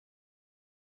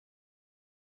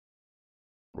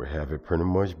We have it pretty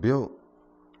much built.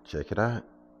 Check it out.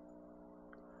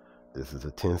 This is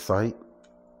a 10 site.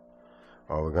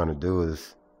 All we're gonna do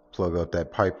is plug up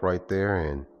that pipe right there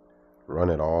and run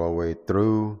it all the way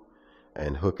through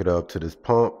and hook it up to this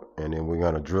pump, and then we're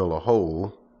gonna drill a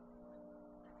hole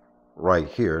right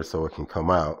here so it can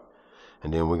come out,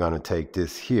 and then we're gonna take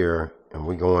this here and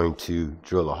we're going to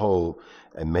drill a hole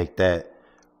and make that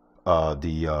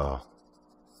the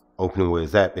opening where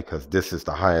it's at, because this is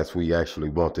the highest we actually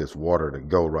want this water to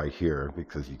go right here,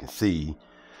 because you can see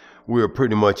we're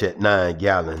pretty much at 9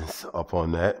 gallons up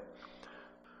on that.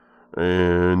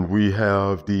 And we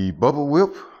have the Bubble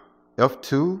Whip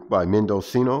F2 by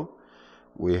Mendocino.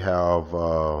 We have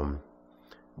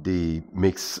the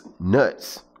mixed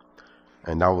nuts,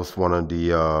 and that was one of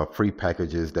the free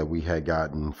packages that we had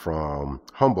gotten from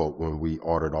Humboldt when we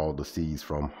ordered all the seeds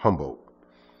from Humboldt.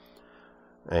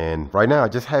 And right now I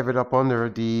just have it up under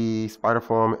the Spider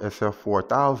Farmer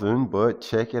SF4000, but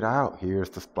check it out.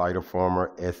 Here's the Spider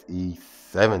Farmer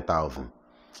SE7000.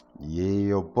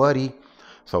 Yeah, buddy.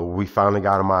 So we finally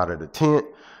got them out of the tent,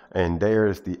 and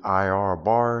there's the IR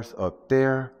bars up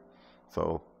there.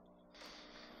 So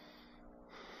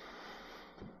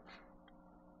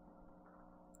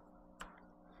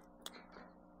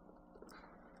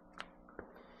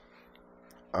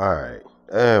all right,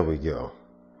 there we go.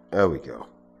 There we go.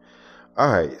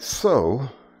 All right, so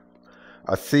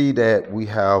I see that we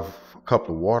have a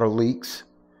couple of water leaks.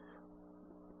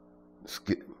 It's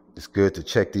good to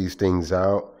check these things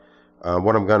out.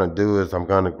 What I'm gonna do is I'm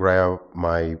gonna grab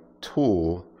my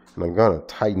tool and I'm gonna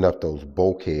tighten up those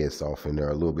bulkheads off in there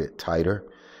a little bit tighter,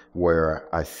 where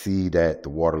I see that the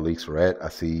water leaks are at. I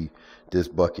see this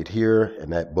bucket here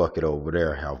and that bucket over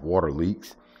there have water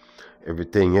leaks.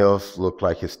 Everything else look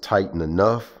like it's tightened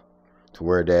enough to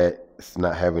where that it's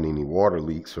not having any water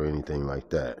leaks or anything like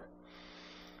that.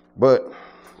 But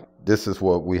this is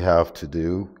what we have to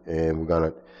do, and we're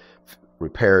gonna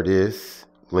repair this,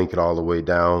 link it all the way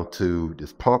down to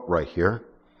this pump right here.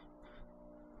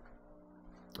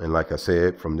 And like I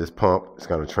said, from this pump, it's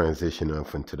gonna transition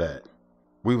up into that.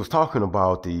 We was talking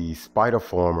about the Spider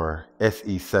Farmer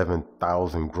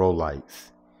SE7000 grow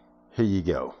lights. Here you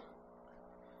go.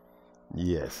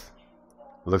 Yes,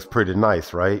 looks pretty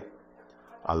nice, right?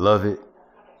 I love it.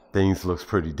 Things looks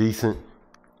pretty decent.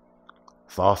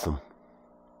 It's awesome.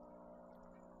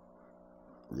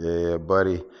 Yeah,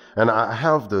 buddy. And I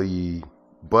have the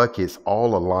buckets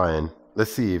all aligned.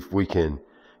 Let's see if we can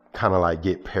kind of like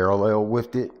get parallel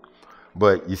with it.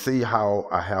 But you see how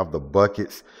I have the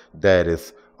buckets that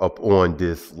is up on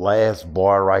this last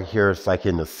bar right here. It's like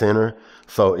in the center.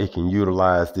 So it can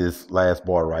utilize this last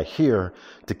bar right here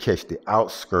to catch the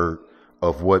outskirt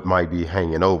of what might be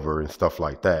hanging over and stuff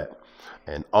like that.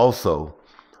 And also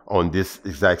on this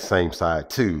exact same side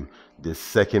too, this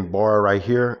second bar right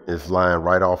here is lying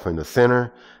right off in the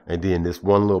center, and then this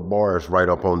one little bar is right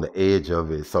up on the edge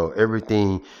of it. So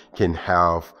everything can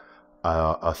have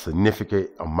a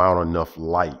significant amount enough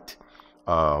light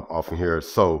off in here.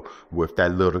 So with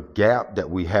that little gap that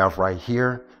we have right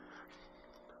here,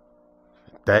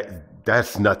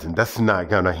 that's nothing. That's not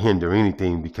gonna hinder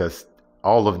anything, because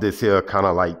all of this here kind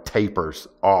of like tapers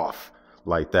off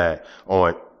like that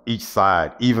on each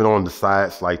side. Even on the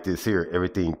sides like this here,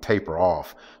 everything taper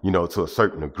off, you know, to a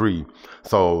certain degree.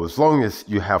 So as long as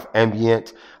you have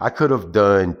ambient, I could have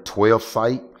done 12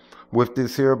 site with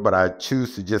this here, but I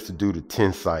choose to just do the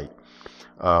 10 site,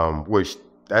 which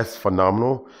that's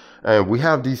phenomenal. And we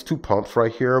have these two pumps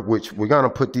right here, which we're gonna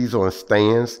put these on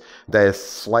stands that's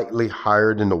slightly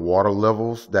higher than the water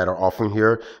levels that are off in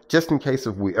here, just in case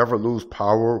if we ever lose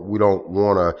power, we don't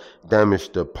wanna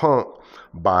damage the pump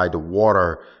by the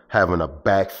water having a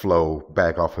backflow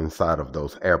back off inside of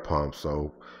those air pumps.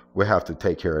 So we have to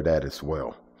take care of that as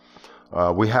well.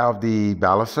 We have the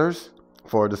balancers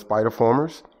for the Spider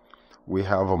Farmers. We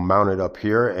have them mounted up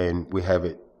here and we have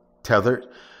it tethered.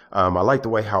 I like the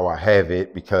way how I have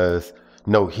it, because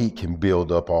no heat can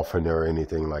build up off in there or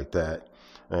anything like that.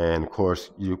 And of course,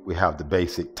 we have the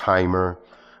basic timer.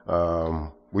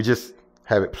 We just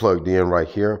have it plugged in right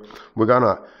here. We're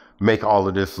gonna make all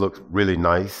of this look really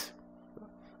nice.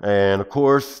 And of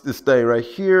course, this thing right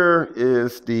here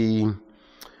is the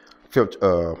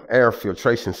air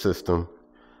filtration system.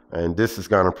 And this is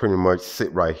gonna pretty much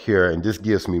sit right here, and this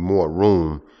gives me more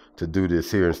room to do this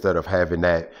here, instead of having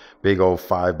that big old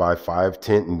 5x5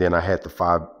 tent and then I had the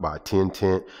 5x10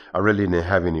 tent. I really didn't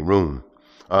have any room.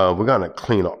 We're gonna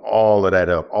clean all of that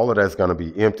up. All of that's gonna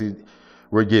be emptied.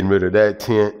 We're getting rid of that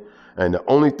tent, and the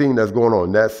only thing that's going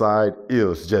on that side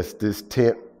is just this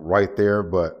tent right there,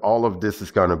 but all of this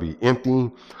is going to be empty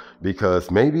because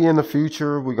maybe in the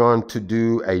future we're going to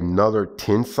do another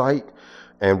 10 site,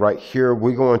 and right here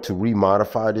we're going to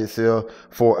remodify this here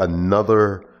for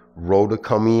another row to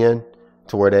come in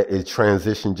to where that it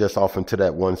transitioned just off into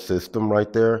that one system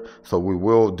right there. So we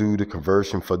will do the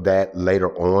conversion for that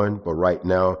later on, but right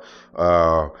now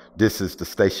this is the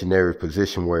stationary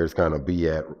position where it's going to be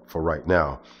at for right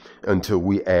now until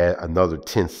we add another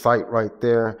 10 site right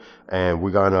there. And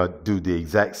we're going to do the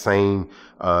exact same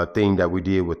thing that we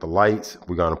did with the lights.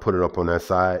 We're going to put it up on that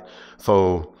side.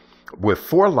 So with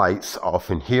 4 lights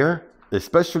off in here,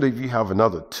 especially if you have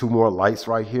another 2 more lights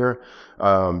right here,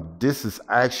 this is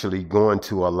actually going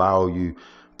to allow you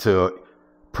to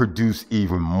produce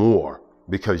even more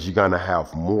because you're going to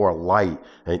have more light,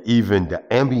 and even the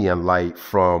ambient light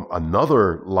from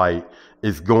another light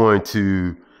is going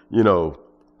to, you know,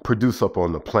 produce up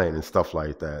on the plant and stuff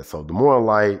like that. So the more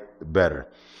light, the better.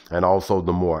 And also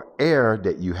the more air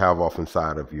that you have off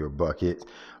inside of your bucket,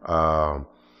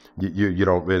 you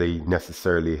don't really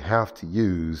necessarily have to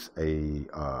use a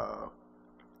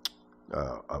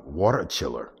water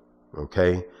chiller.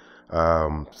 Okay,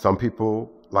 some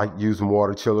people like using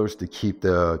water chillers to keep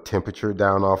the temperature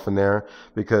down off in there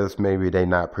because maybe they're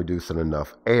not producing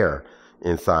enough air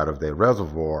inside of their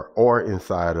reservoir or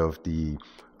inside of the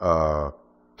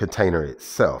container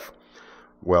itself.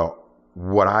 Well,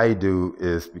 what I do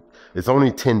is, it's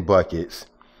only 10 buckets,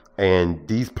 and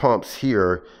these pumps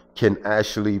here can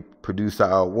actually produce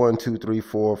out 1, 2, 3,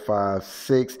 4, 5,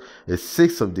 6. It's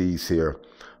 6 of these here.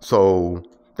 So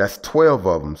that's 12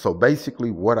 of them. So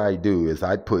basically what I do is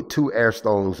I put 2 air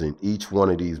stones in each one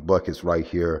of these buckets right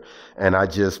here, and I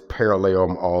just parallel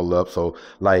them all up. So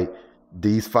like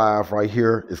these 5 right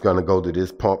here is going to go to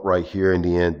this pump right here, and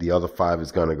then the other 5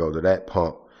 is going to go to that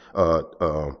pump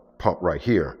right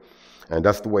here. And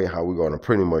that's the way how we're going to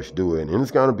pretty much do it. And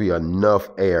it's going to be enough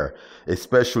air,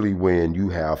 especially when you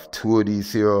have 2 of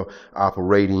these here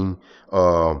operating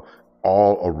all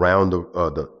around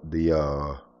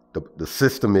the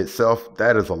system itself.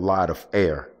 That is a lot of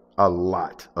air,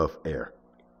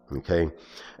 okay.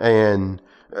 And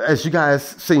as you guys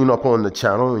seen up on the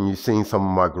channel and you've seen some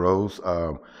of my grows,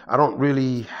 I don't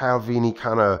really have any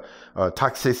kind of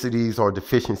toxicities or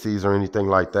deficiencies or anything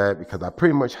like that because I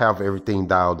pretty much have everything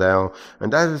dialed down.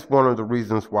 And that is one of the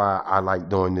reasons why I like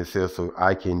doing this here, so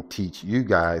I can teach you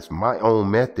guys my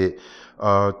own method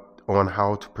on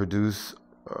how to produce,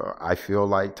 I feel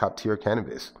like, top tier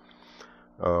cannabis.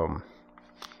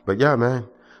 But yeah, man.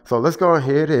 So let's go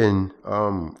ahead and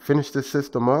finish this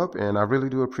system up. And I really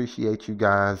do appreciate you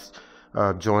guys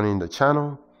joining the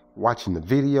channel, watching the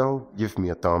video. Give me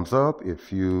a thumbs up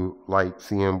if you like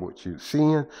seeing what you're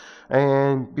seeing,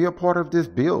 and be a part of this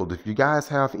build. If you guys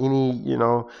have any, you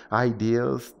know,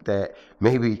 ideas that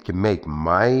maybe can make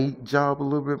my job a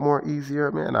little bit more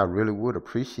easier, man, I really would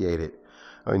appreciate it.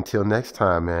 Until next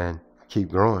time, man, keep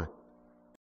growing.